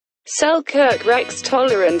Selkirk Rex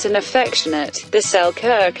tolerant and affectionate. The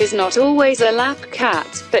Selkirk is not always a lap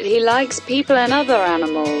cat, but he likes people and other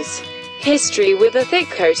animals. History with a thick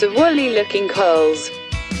coat of woolly-looking curls.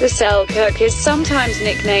 The Selkirk is sometimes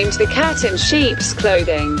nicknamed the cat in sheep's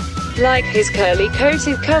clothing. Like his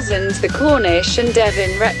curly-coated cousins the Cornish and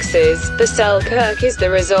Devon Rexes, the Selkirk is the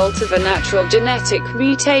result of a natural genetic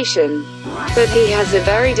mutation. But he has a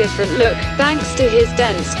very different look, thanks to his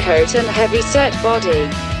dense coat and heavy-set body.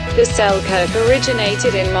 The Selkirk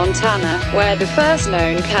originated in Montana, where the first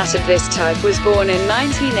known cat of this type was born in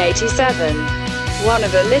 1987. One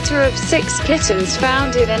of a litter of 6 kittens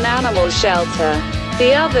found in an animal shelter.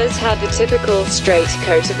 The others had the typical straight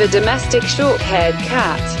coat of a domestic short-haired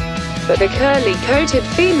cat. But the curly-coated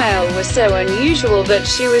female was so unusual that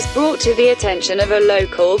she was brought to the attention of a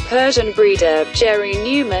local Persian breeder, Jeri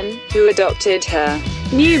Newman, who adopted her.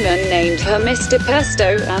 Newman named her Miss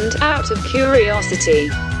DePesto and, out of curiosity,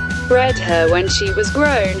 bred her when she was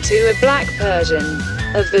grown to a black Persian.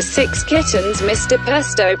 Of the 6 kittens Miss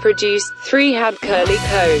DePesto produced, 3 had curly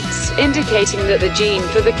coats, indicating that the gene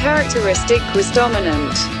for the characteristic was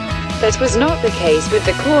dominant. That was not the case with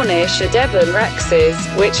the Cornish and Devon Rexes,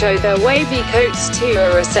 which owe their wavy coats to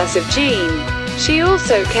a recessive gene. She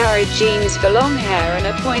also carried genes for long hair and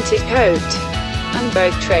a pointed coat, and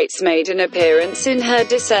both traits made an appearance in her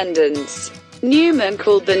descendants. Newman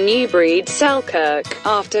called the new breed Selkirk,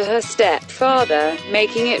 after her stepfather,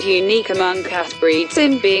 making it unique among cat breeds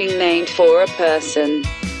in being named for a person.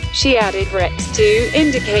 She added Rex to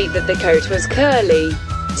indicate that the coat was curly,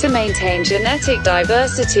 to maintain genetic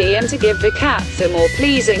diversity and to give the cats a more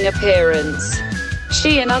pleasing appearance.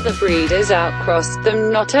 She and other breeders outcrossed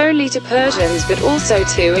them not only to Persians but also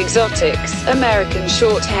to exotics, American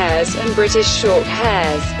Shorthairs and British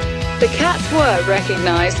Shorthairs. The cats were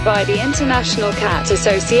recognized by the International Cat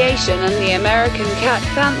Association and the American Cat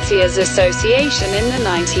Fanciers Association in the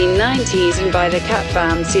 1990s and by the Cat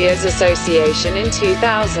Fanciers Association in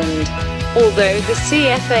 2000. Although the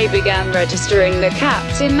CFA began registering the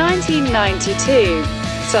cats in 1992.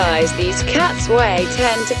 Size: these cats weigh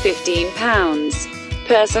 10 to 15 pounds.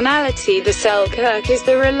 Personality: the Selkirk is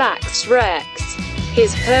the relaxed Rex.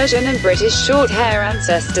 His Persian and British short-hair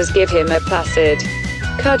ancestors give him a placid,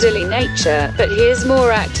 cuddly nature, but he is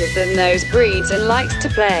more active than those breeds and likes to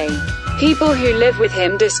play. People who live with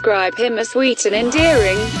him describe him as sweet and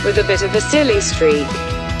endearing, with a bit of a silly streak.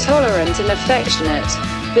 Tolerant and affectionate.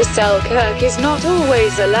 The Selkirk is not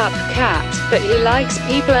always a lap cat, but he likes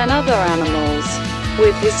people and other animals.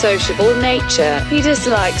 With his sociable nature, he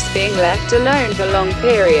dislikes being left alone for long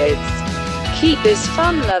periods. Keep this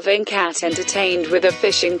fun-loving cat entertained with a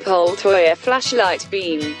fishing pole, toy, a flashlight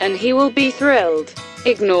beam, and he will be thrilled.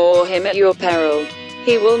 Ignore him at your peril.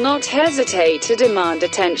 He will not hesitate to demand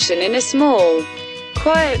attention in a small,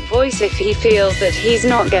 quiet voice if he feels that he's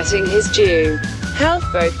not getting his due. Health: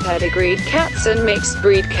 both pedigreed cats and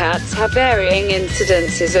mixed-breed cats have varying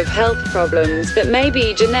incidences of health problems that may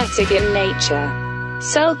be genetic in nature.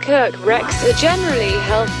 Selkirk Rex are generally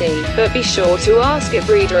healthy, but be sure to ask a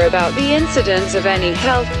breeder about the incidence of any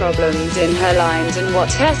health problems in her lines and what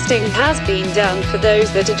testing has been done for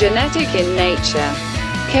those that are genetic in nature.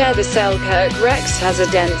 Care: the Selkirk Rex has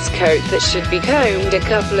a dense coat that should be combed a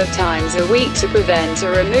couple of times a week to prevent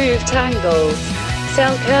or remove tangles.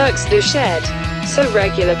 Selkirks do shed, so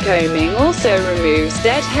regular combing also removes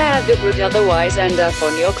dead hair that would otherwise end up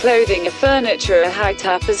on your clothing or furniture or hiked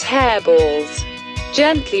up as hairballs.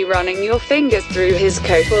 Gently running your fingers through his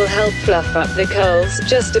coat will help fluff up the curls,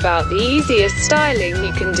 just about the easiest styling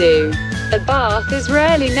you can do. A bath is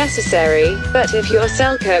rarely necessary, but if your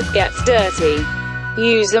Selkirk gets dirty,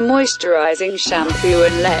 use a moisturizing shampoo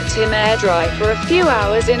and let him air dry for a few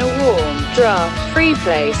hours in a warm, draft-free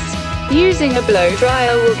place. Using a blow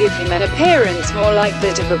dryer will give him an appearance more like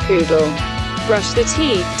that of a poodle. Brush the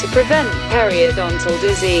teeth to prevent periodontal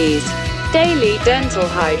disease. Daily dental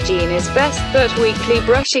hygiene is best, but weekly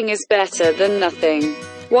brushing is better than nothing.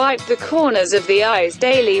 Wipe the corners of the eyes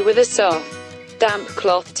daily with a soft, damp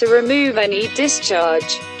cloth to remove any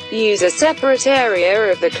discharge. Use a separate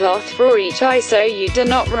area of the cloth for each eye so you do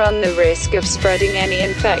not run the risk of spreading any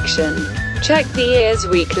infection. Check the ears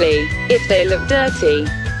weekly. If they look dirty,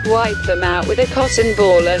 wipe them out with a cotton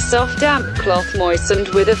ball or soft damp cloth moistened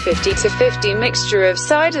with a 50-50 mixture of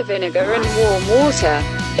cider vinegar and warm water.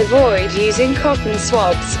 Avoid using cotton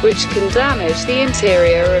swabs, which can damage the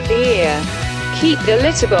interior of the ear. Keep the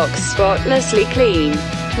litter box spotlessly clean.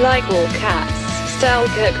 Like all cats,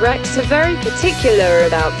 Selkirk Rex are very particular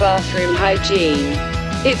about bathroom hygiene.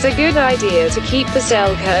 It's a good idea to keep the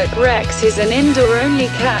Selkirk Rex as an indoor-only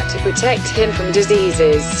cat to protect him from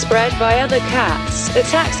diseases spread by other cats,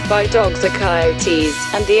 attacks by dogs or coyotes,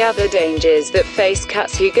 and the other dangers that face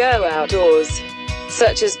cats who go outdoors,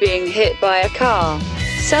 such as being hit by a car.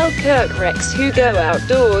 Selkirk Rex who go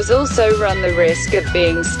outdoors also run the risk of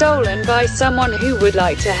being stolen by someone who would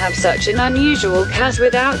like to have such an unusual cat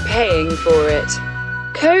without paying for it.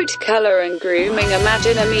 Coat color and grooming.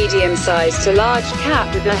 Imagine a medium-sized to large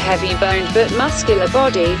cat with a heavy-boned but muscular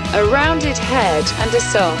body, a rounded head, and a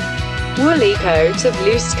soft, woolly coat of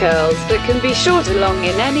loose curls that can be short or long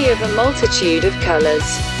in any of a multitude of colors.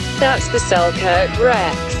 That's the Selkirk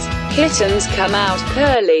Rex. Kittens come out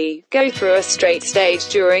curly, go through a straight stage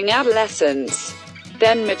during adolescence,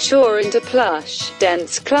 then mature into plush,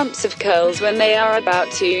 dense clumps of curls when they are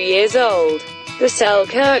about 2 years old. The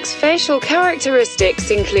Selkirk's facial characteristics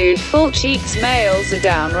include full cheeks. Males are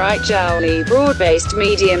downright jowly, broad-based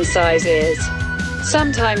medium-sized ears,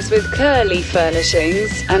 sometimes with curly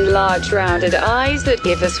furnishings, and large rounded eyes that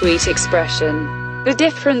give a sweet expression. The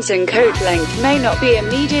difference in coat length may not be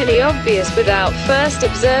immediately obvious without first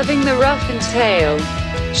observing the ruff and tail.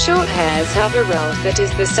 Short hairs have a ruff that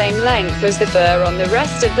is the same length as the fur on the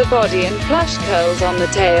rest of the body and plush curls on the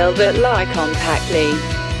tail that lie compactly.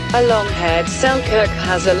 A long-haired Selkirk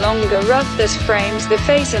has a longer ruff that frames the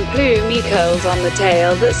face and plumey curls on the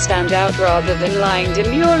tail that stand out rather than lying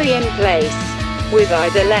demurely in place, with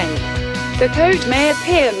either length. The coat may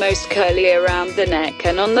appear most curly around the neck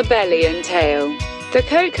and on the belly and tail. The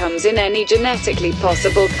coat comes in any genetically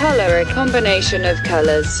possible color, a combination of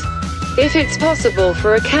colors. If it's possible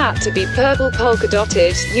for a cat to be purple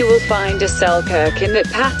polka-dotted, you will find a Selkirk in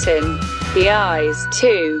that pattern. The eyes,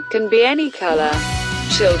 too, can be any color.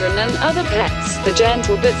 Children and other pets. The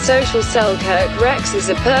gentle but social Selkirk Rex is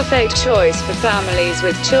a perfect choice for families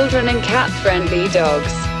with children and cat-friendly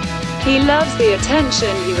dogs. He loves the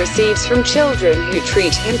attention he receives from children who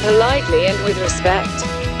treat him politely and with respect.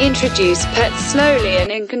 Introduce pets slowly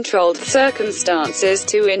and in controlled circumstances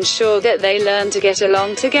to ensure that they learn to get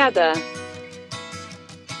along together.